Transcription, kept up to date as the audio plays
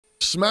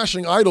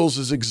Smashing idols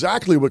is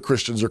exactly what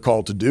Christians are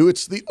called to do.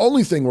 It's the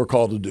only thing we're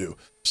called to do.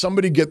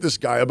 Somebody get this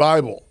guy a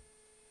Bible.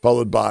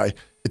 Followed by,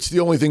 it's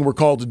the only thing we're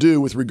called to do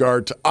with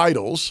regard to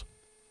idols.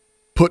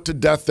 Put to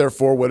death,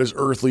 therefore, what is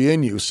earthly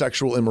in you,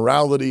 sexual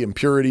immorality,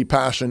 impurity,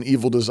 passion,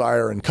 evil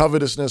desire, and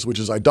covetousness, which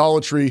is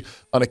idolatry.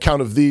 On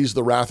account of these,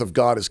 the wrath of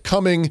God is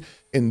coming.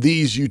 In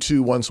these you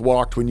too once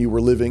walked when you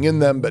were living in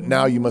them, but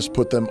now you must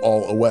put them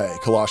all away.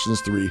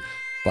 Colossians 3,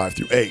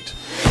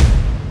 5-8.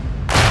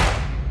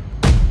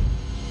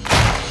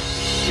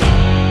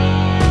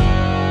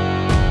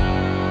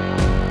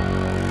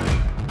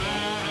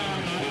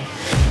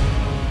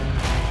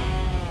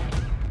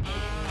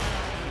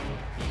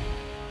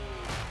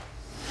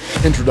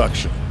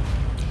 Introduction.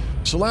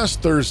 So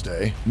last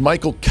Thursday,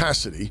 Michael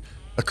Cassidy,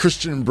 a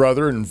Christian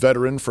brother and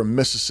veteran from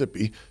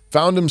Mississippi,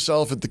 found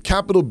himself at the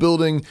Capitol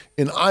building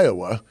in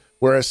Iowa,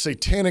 where a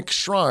satanic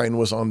shrine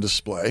was on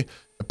display,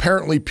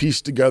 apparently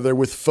pieced together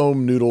with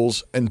foam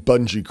noodles and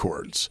bungee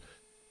cords.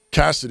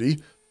 Cassidy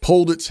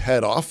pulled its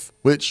head off,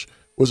 which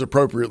was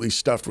appropriately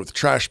stuffed with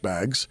trash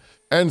bags,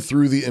 and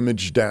threw the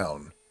image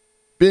down.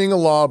 Being a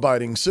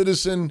law-abiding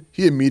citizen,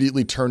 he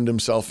immediately turned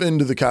himself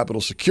into the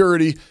Capitol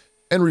security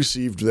and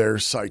received their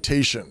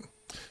citation.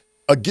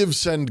 A Give,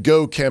 Send,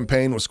 Go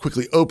campaign was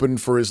quickly opened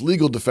for his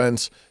legal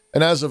defense,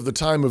 and as of the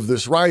time of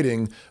this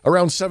writing,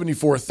 around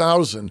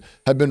 $74,000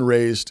 had been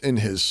raised in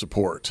his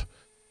support.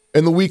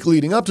 In the week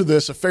leading up to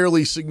this, a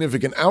fairly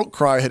significant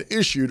outcry had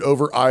issued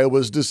over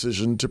Iowa's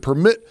decision to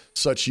permit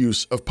such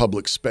use of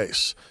public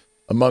space.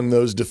 Among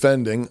those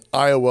defending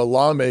Iowa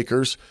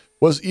lawmakers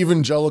was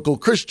evangelical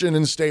Christian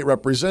and state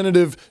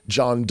representative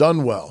John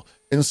Dunwell,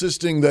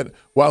 insisting that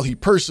while he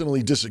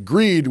personally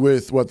disagreed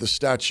with what the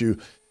statute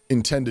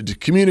intended to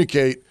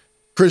communicate,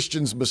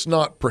 Christians must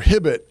not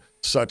prohibit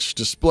such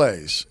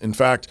displays. In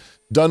fact,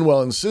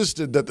 Dunwell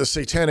insisted that the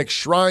Satanic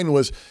shrine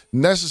was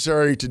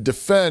necessary to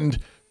defend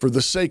for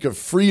the sake of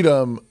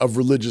freedom of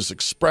religious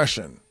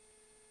expression.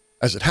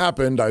 As it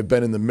happened, I've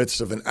been in the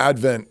midst of an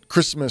Advent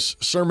Christmas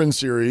sermon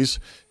series,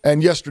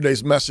 and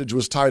yesterday's message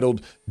was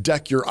titled,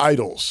 Deck Your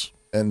Idols.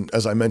 And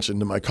as I mentioned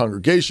to my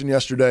congregation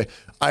yesterday,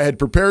 I had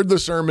prepared the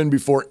sermon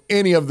before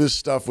any of this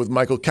stuff with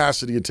Michael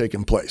Cassidy had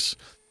taken place.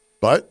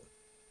 But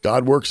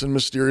God works in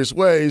mysterious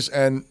ways,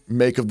 and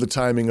make of the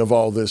timing of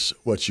all this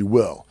what you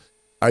will.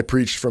 I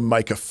preached from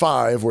Micah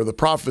 5, where the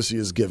prophecy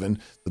is given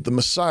that the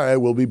Messiah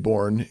will be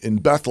born in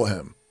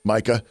Bethlehem.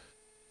 Micah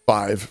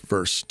 5,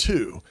 verse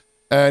 2.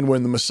 And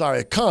when the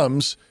Messiah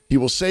comes, he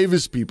will save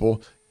his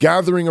people,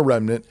 gathering a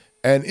remnant,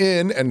 and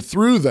in and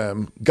through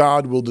them,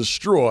 God will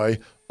destroy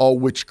all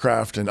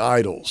witchcraft and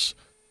idols.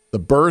 The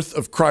birth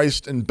of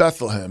Christ in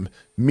Bethlehem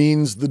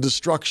means the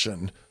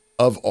destruction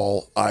of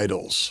all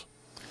idols.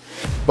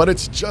 But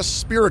it's just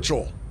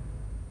spiritual.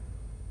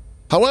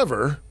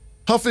 However,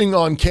 huffing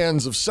on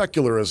cans of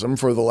secularism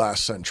for the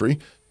last century,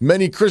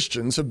 many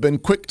Christians have been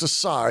quick to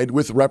side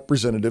with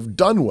Representative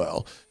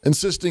Dunwell,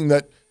 insisting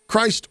that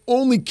Christ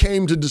only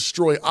came to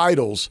destroy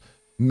idols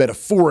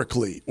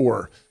metaphorically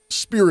or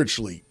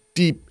spiritually,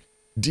 deep,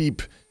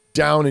 deep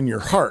down in your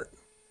heart.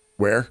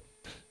 Where?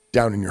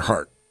 Down in your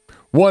heart.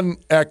 One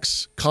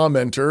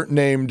ex-commenter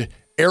named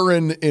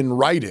Aaron in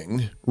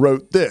Writing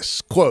wrote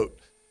this, quote,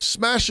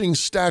 smashing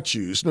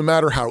statues, no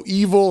matter how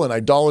evil and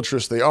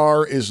idolatrous they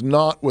are, is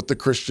not what the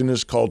Christian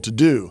is called to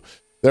do.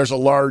 There's a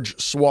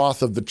large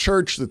swath of the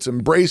church that's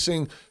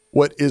embracing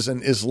what is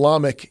an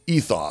Islamic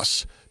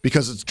ethos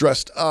because it's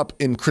dressed up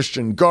in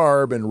Christian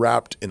garb and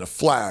wrapped in a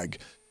flag.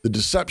 The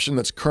deception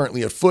that's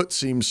currently afoot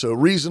seems so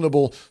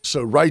reasonable,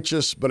 so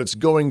righteous, but it's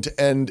going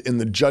to end in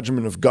the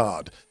judgment of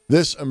God.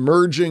 This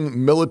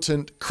emerging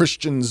militant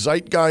Christian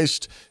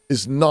zeitgeist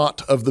is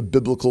not of the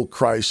biblical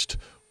Christ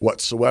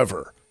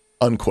whatsoever,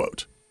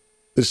 unquote.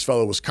 This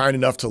fellow was kind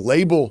enough to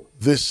label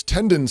this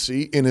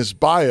tendency in his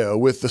bio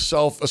with the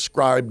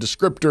self-ascribed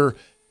descriptor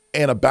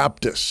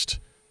Anabaptist,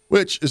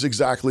 which is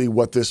exactly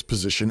what this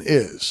position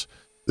is.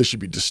 This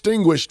should be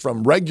distinguished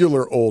from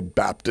regular old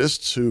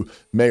Baptists who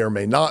may or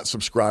may not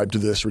subscribe to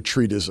this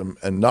retreatism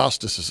and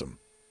Gnosticism.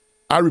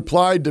 I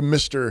replied to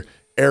Mr.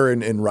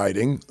 Aaron in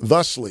Writing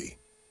thusly,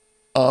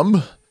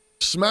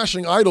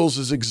 smashing idols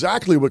is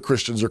exactly what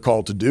Christians are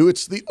called to do.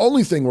 It's the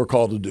only thing we're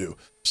called to do.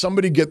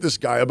 Somebody get this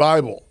guy a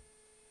Bible.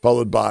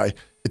 Followed by,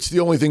 it's the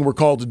only thing we're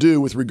called to do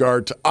with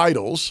regard to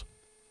idols.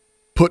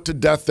 Put to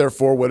death,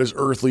 therefore, what is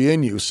earthly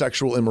in you,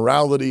 sexual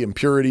immorality,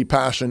 impurity,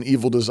 passion,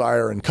 evil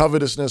desire, and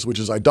covetousness, which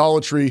is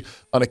idolatry.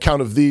 On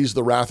account of these,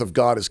 the wrath of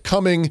God is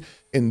coming.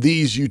 In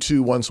these you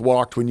too once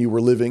walked when you were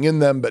living in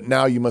them, but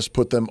now you must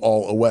put them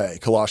all away.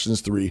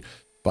 Colossians 3,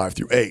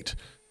 5-8.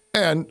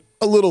 And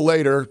a little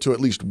later, to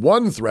at least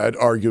one thread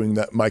arguing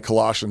that my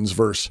Colossians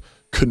verse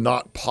could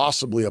not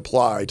possibly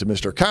apply to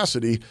Mr.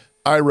 Cassidy,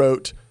 I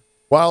wrote,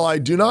 while I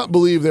do not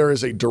believe there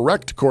is a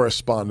direct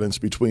correspondence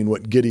between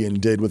what Gideon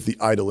did with the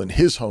idol in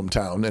his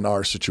hometown and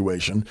our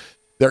situation,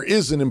 there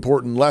is an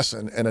important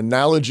lesson, an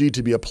analogy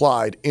to be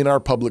applied in our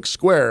public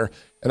square,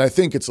 and I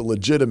think it's a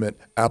legitimate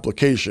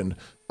application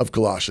of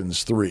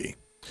Colossians 3.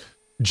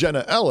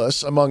 Jenna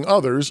Ellis, among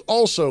others,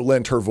 also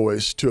lent her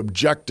voice to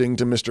objecting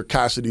to Mr.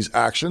 Cassidy's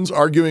actions,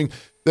 arguing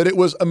that it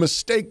was a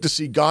mistake to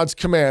see God's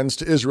commands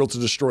to Israel to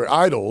destroy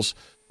idols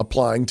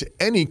applying to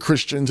any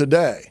Christian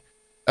today.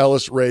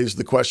 Ellis raised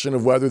the question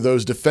of whether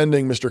those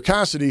defending Mr.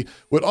 Cassidy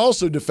would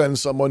also defend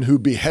someone who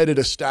beheaded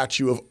a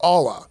statue of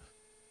Allah.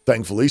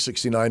 Thankfully,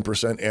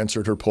 69%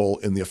 answered her poll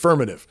in the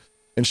affirmative,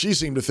 and she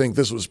seemed to think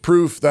this was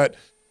proof that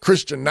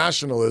Christian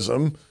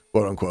nationalism,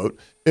 quote unquote,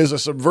 is a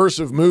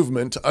subversive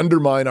movement to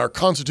undermine our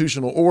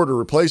constitutional order,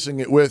 replacing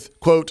it with,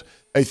 quote,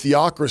 a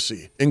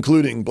theocracy,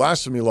 including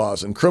blasphemy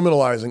laws and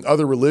criminalizing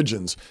other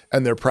religions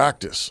and their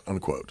practice,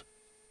 unquote.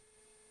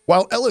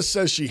 While Ellis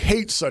says she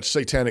hates such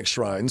satanic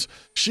shrines,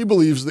 she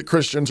believes that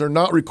Christians are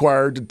not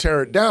required to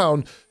tear it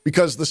down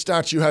because the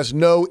statue has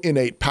no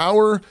innate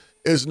power,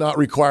 is not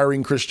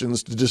requiring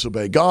Christians to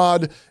disobey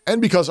God,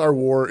 and because our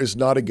war is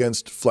not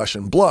against flesh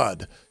and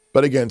blood,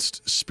 but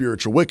against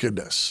spiritual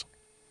wickedness.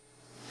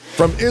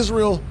 From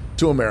Israel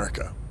to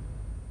America.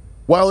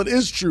 While it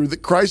is true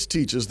that Christ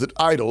teaches that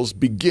idols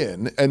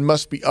begin and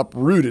must be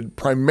uprooted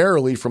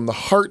primarily from the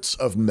hearts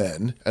of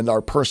men and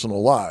our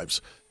personal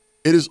lives,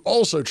 it is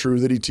also true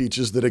that he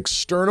teaches that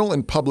external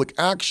and public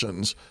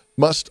actions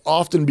must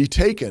often be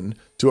taken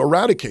to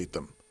eradicate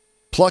them.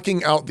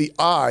 Plucking out the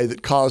eye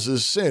that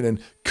causes sin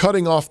and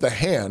cutting off the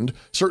hand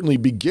certainly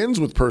begins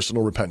with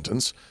personal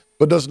repentance,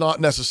 but does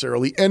not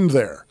necessarily end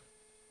there.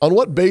 On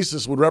what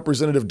basis would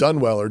Representative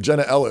Dunwell or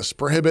Jenna Ellis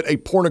prohibit a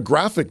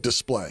pornographic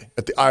display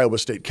at the Iowa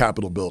State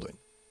Capitol building?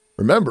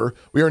 Remember,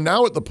 we are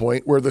now at the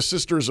point where the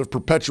Sisters of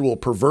Perpetual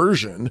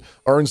Perversion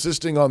are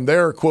insisting on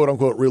their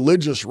quote-unquote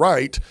religious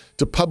right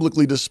to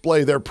publicly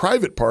display their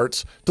private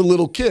parts to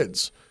little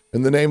kids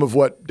in the name of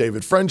what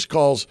David French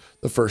calls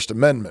the First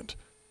Amendment.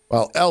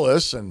 While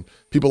Ellis and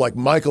people like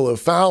Michael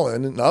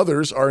O'Fallon and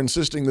others are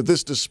insisting that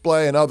this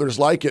display and others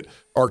like it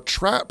are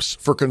traps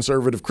for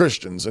conservative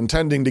Christians,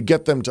 intending to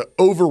get them to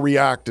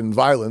overreact in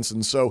violence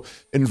and so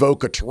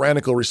invoke a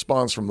tyrannical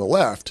response from the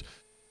left,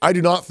 I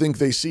do not think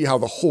they see how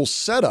the whole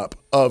setup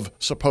of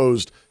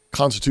supposed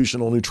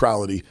constitutional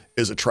neutrality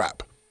is a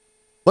trap.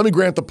 Let me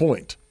grant the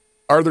point.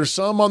 Are there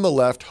some on the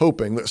left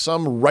hoping that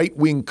some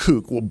right-wing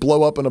kook will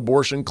blow up an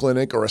abortion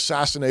clinic or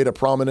assassinate a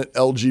prominent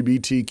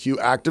LGBTQ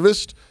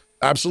activist?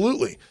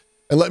 Absolutely.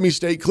 And let me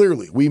state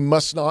clearly, we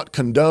must not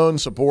condone,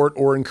 support,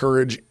 or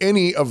encourage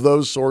any of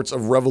those sorts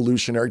of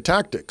revolutionary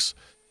tactics.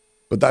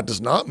 But that does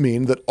not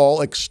mean that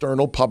all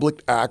external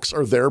public acts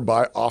are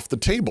thereby off the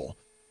table.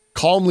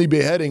 Calmly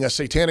beheading a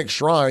satanic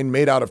shrine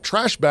made out of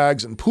trash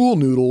bags and pool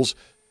noodles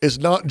is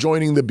not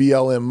joining the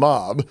BLM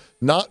mob,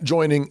 not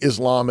joining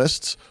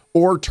Islamists,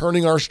 or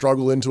turning our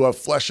struggle into a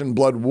flesh and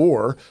blood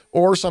war,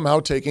 or somehow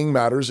taking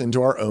matters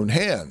into our own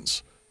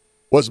hands.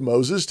 Was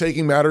Moses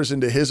taking matters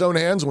into his own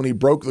hands when he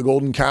broke the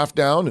golden calf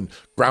down and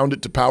ground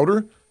it to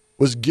powder?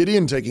 Was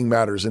Gideon taking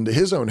matters into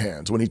his own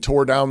hands when he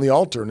tore down the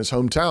altar in his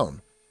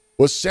hometown?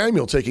 Was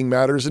Samuel taking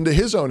matters into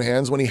his own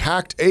hands when he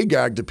hacked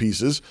Agag to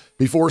pieces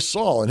before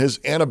Saul in his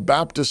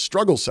Anabaptist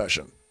struggle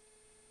session?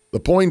 The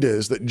point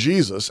is that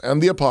Jesus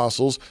and the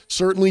apostles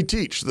certainly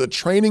teach that the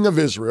training of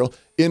Israel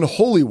in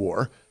holy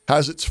war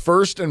has its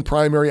first and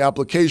primary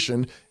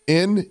application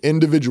in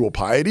individual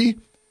piety,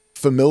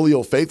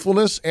 familial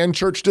faithfulness, and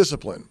church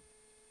discipline.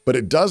 But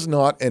it does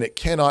not and it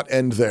cannot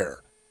end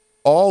there.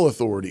 All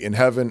authority in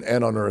heaven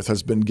and on earth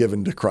has been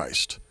given to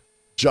Christ.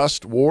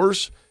 Just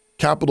wars,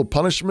 capital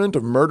punishment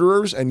of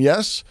murderers, and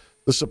yes,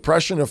 the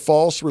suppression of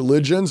false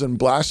religions and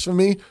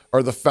blasphemy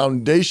are the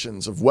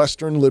foundations of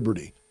Western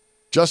liberty.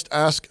 Just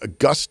ask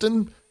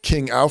Augustine,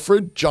 King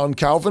Alfred, John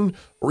Calvin,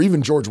 or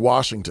even George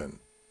Washington.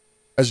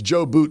 As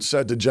Joe Boot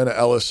said to Jenna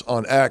Ellis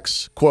on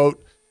X,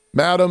 quote,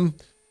 "Madam,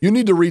 you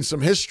need to read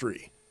some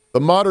history. The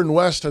modern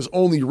West has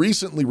only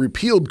recently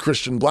repealed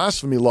Christian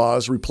blasphemy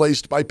laws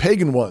replaced by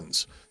pagan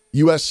ones.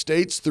 U.S.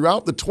 states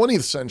throughout the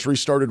 20th century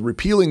started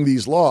repealing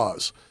these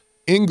laws.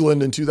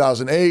 England in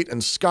 2008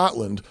 and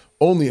Scotland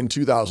only in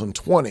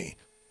 2020.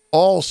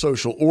 All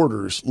social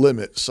orders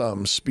limit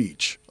some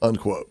speech,"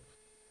 unquote.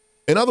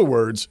 In other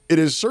words, it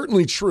is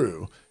certainly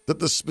true that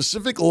the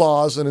specific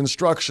laws and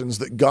instructions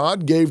that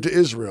God gave to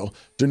Israel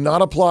do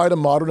not apply to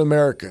modern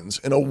Americans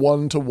in a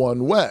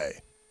one-to-one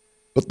way.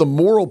 But the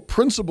moral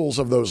principles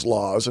of those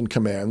laws and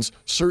commands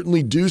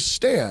certainly do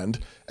stand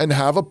and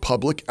have a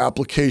public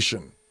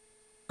application.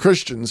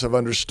 Christians have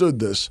understood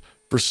this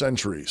for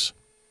centuries.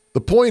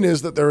 The point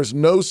is that there is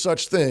no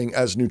such thing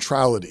as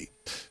neutrality.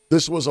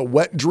 This was a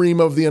wet dream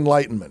of the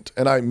Enlightenment,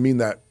 and I mean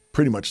that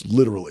pretty much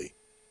literally.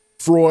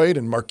 Freud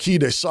and Marquis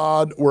de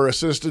Sade were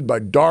assisted by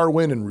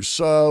Darwin and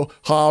Rousseau,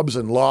 Hobbes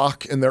and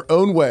Locke in their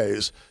own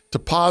ways to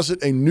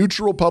posit a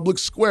neutral public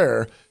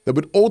square that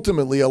would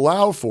ultimately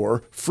allow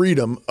for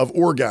freedom of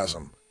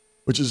orgasm,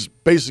 which is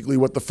basically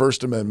what the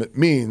First Amendment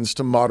means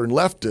to modern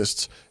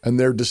leftists and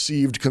their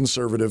deceived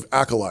conservative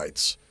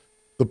acolytes.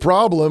 The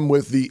problem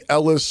with the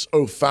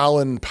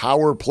Ellis-O'Fallon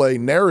power play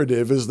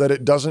narrative is that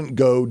it doesn't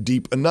go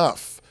deep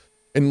enough.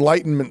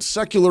 Enlightenment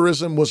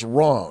secularism was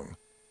wrong,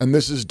 and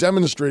this is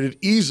demonstrated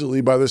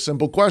easily by the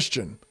simple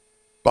question: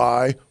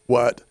 by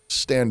what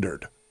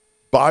standard?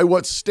 By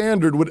what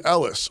standard would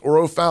Ellis or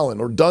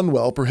O'Fallon or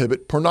Dunwell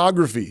prohibit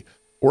pornography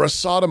or a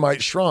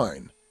sodomite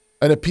shrine?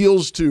 And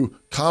appeals to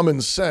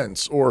common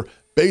sense or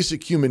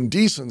basic human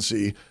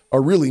decency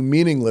are really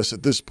meaningless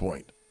at this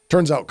point.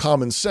 Turns out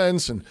common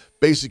sense and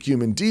basic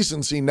human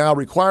decency now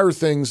require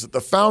things that the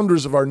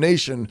founders of our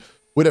nation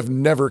would have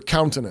never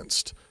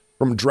countenanced.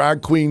 From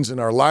drag queens in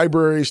our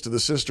libraries to the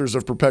sisters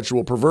of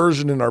perpetual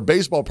perversion in our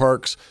baseball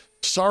parks,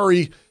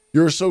 sorry,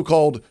 your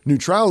so-called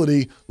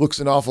neutrality looks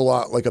an awful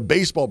lot like a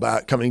baseball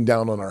bat coming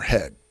down on our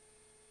head.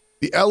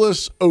 The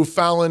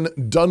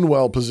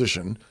Ellis-O'Fallon-Dunwell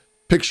position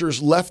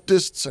pictures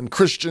leftists and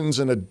Christians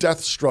in a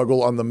death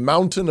struggle on the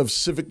mountain of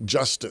civic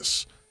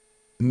justice.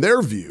 In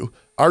their view,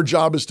 our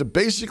job is to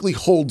basically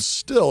hold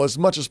still as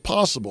much as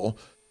possible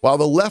while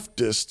the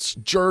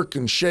leftists jerk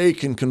and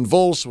shake and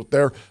convulse with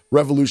their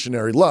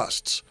revolutionary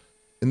lusts.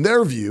 In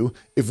their view,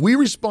 if we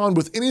respond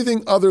with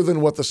anything other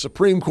than what the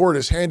Supreme Court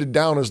has handed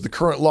down as the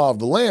current law of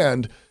the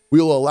land,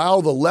 we will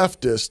allow the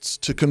leftists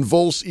to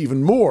convulse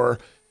even more,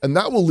 and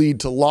that will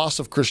lead to loss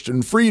of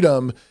Christian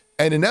freedom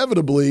and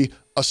inevitably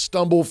a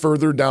stumble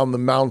further down the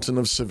mountain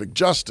of civic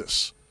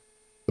justice.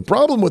 The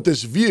problem with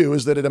this view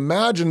is that it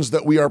imagines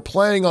that we are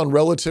playing on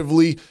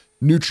relatively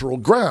neutral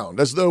ground,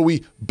 as though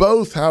we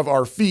both have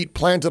our feet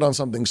planted on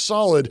something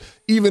solid,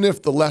 even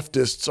if the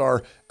leftists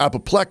are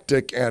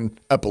apoplectic and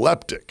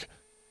epileptic.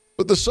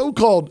 But the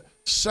so-called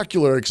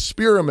secular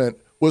experiment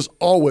was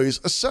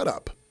always a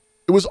setup.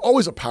 It was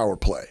always a power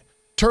play.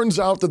 Turns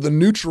out that the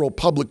neutral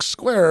public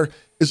square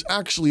is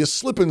actually a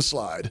slip and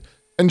slide,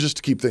 and just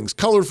to keep things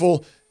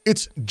colorful,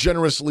 it's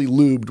generously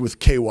lubed with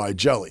KY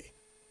jelly.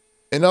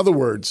 In other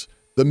words,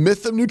 the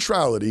myth of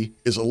neutrality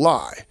is a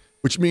lie,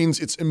 which means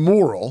it's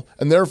immoral,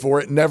 and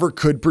therefore it never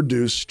could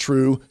produce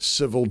true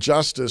civil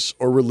justice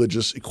or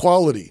religious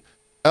equality.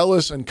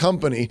 Ellis and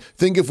company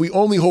think if we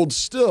only hold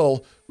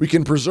still, we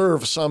can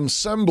preserve some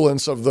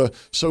semblance of the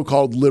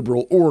so-called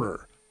liberal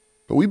order.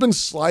 But we've been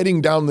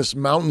sliding down this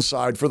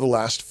mountainside for the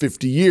last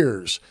 50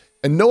 years,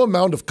 and no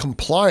amount of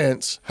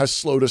compliance has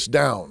slowed us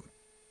down.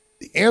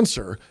 The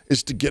answer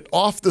is to get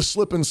off the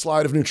slip and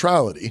slide of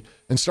neutrality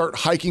and start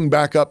hiking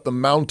back up the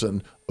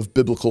mountain of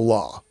biblical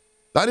law.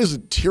 That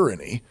isn't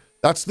tyranny.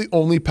 That's the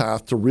only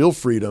path to real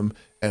freedom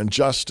and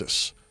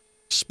justice.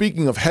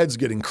 Speaking of heads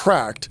getting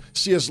cracked,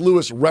 C.S.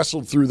 Lewis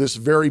wrestled through this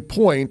very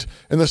point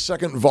in the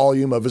second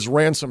volume of his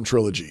Ransom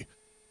trilogy.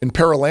 In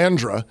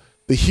Paralandra,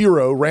 the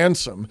hero,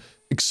 Ransom,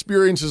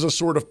 experiences a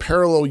sort of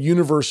parallel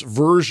universe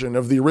version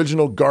of the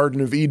original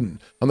Garden of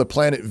Eden on the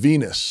planet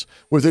Venus,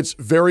 with its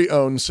very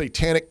own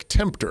satanic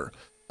tempter,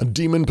 a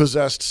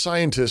demon-possessed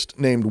scientist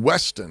named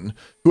Weston,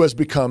 who has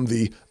become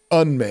the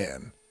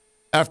Unman.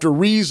 After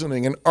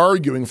reasoning and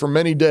arguing for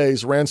many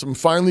days, Ransom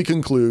finally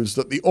concludes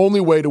that the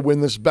only way to win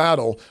this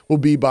battle will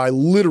be by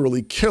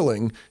literally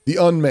killing the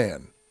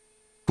Unman.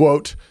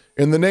 Quote,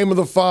 "In the name of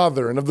the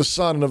Father, and of the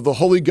Son, and of the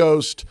Holy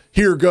Ghost,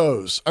 here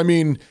goes.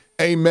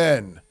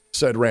 Amen,"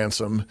 said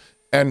Ransom,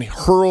 and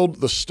hurled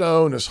the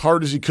stone as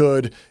hard as he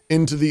could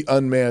into the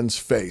Unman's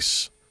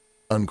face.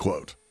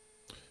 Unquote.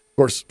 Of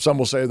course, some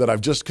will say that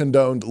I've just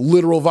condoned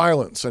literal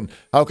violence, and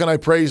how can I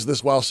praise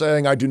this while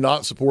saying I do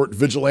not support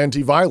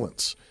vigilante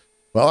violence?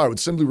 Well, I would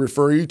simply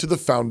refer you to the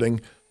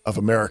founding of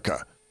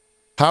America.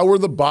 How were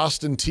the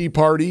Boston Tea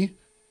Party,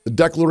 the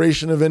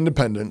Declaration of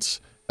Independence,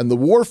 and the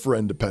War for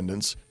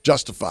Independence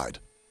justified?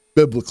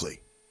 Biblically.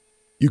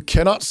 You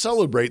cannot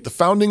celebrate the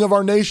founding of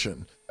our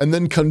nation and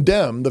then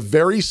condemn the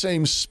very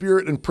same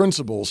spirit and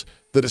principles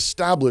that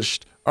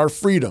established our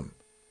freedom.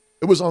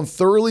 It was on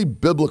thoroughly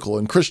biblical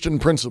and Christian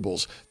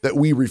principles that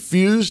we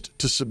refused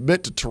to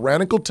submit to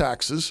tyrannical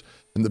taxes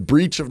and the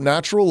breach of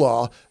natural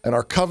law and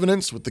our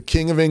covenants with the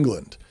King of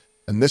England.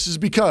 And this is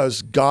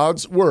because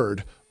God's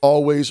word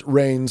always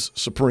reigns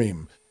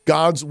supreme.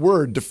 God's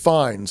word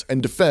defines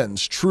and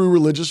defends true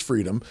religious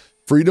freedom,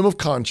 freedom of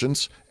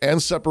conscience,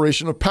 and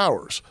separation of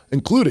powers,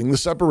 including the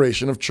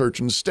separation of church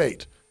and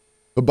state.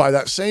 But by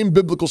that same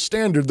biblical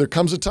standard, there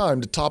comes a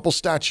time to topple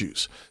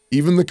statues,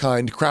 even the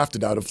kind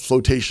crafted out of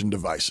flotation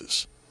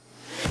devices.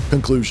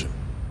 Conclusion.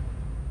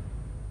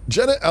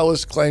 Jenna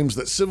Ellis claims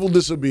that civil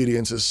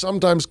disobedience is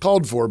sometimes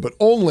called for, but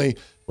only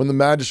when the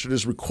magistrate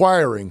is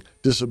requiring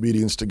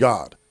disobedience to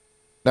God.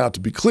 Now, to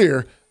be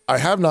clear, I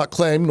have not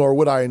claimed, nor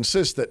would I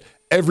insist, that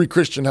every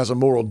Christian has a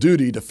moral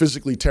duty to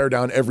physically tear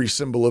down every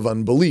symbol of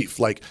unbelief,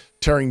 like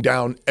tearing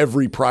down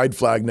every pride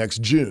flag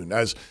next June,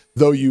 as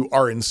though you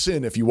are in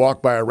sin if you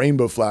walk by a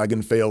rainbow flag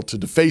and fail to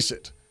deface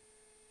it.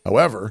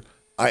 However,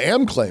 I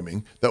am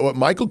claiming that what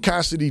Michael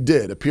Cassidy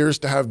did appears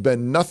to have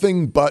been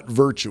nothing but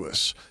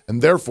virtuous,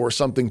 and therefore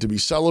something to be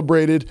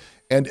celebrated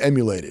and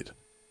emulated.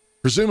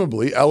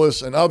 Presumably,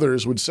 Ellis and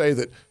others would say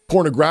that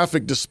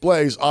pornographic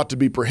displays ought to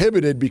be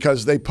prohibited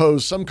because they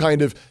pose some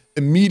kind of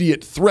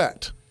immediate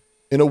threat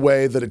in a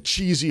way that a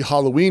cheesy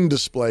Halloween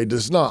display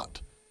does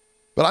not.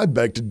 But I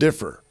beg to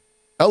differ.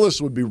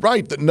 Ellis would be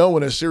right that no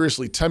one is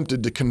seriously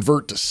tempted to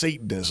convert to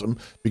Satanism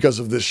because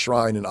of this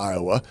shrine in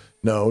Iowa.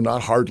 No,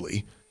 not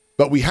hardly.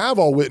 But we have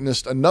all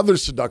witnessed another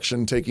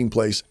seduction taking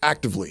place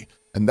actively,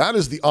 and that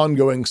is the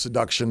ongoing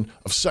seduction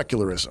of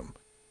secularism.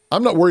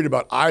 I'm not worried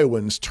about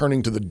Iowans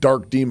turning to the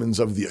dark demons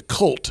of the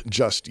occult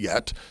just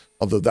yet,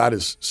 although that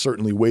is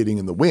certainly waiting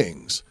in the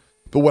wings.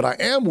 But what I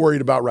am worried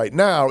about right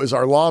now is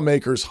our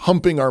lawmakers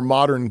humping our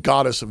modern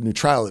goddess of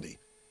neutrality.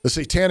 The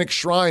Satanic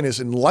shrine is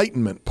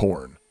enlightenment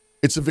porn.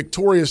 It's a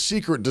Victoria's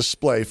Secret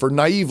display for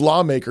naive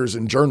lawmakers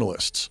and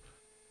journalists.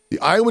 The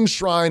Iowan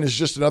shrine is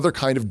just another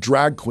kind of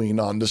drag queen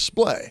on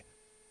display.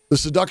 The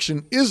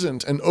seduction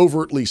isn't an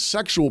overtly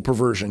sexual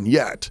perversion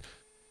yet.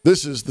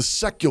 This is the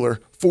secular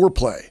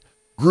foreplay,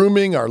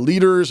 grooming our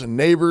leaders and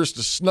neighbors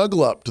to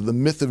snuggle up to the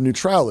myth of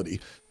neutrality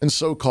and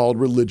so-called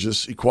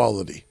religious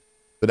equality.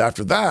 But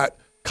after that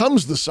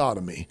comes the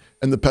sodomy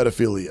and the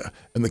pedophilia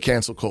and the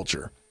cancel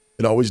culture.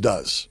 It always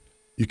does.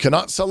 You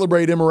cannot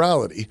celebrate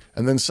immorality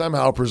and then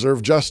somehow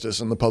preserve justice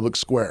in the public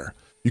square.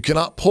 You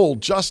cannot pull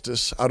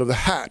justice out of the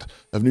hat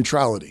of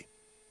neutrality.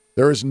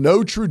 There is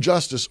no true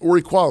justice or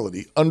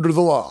equality under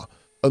the law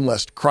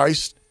unless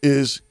Christ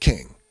is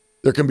king.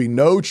 There can be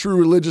no true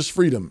religious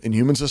freedom in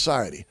human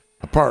society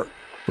apart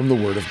from the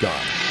Word of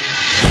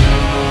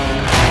God.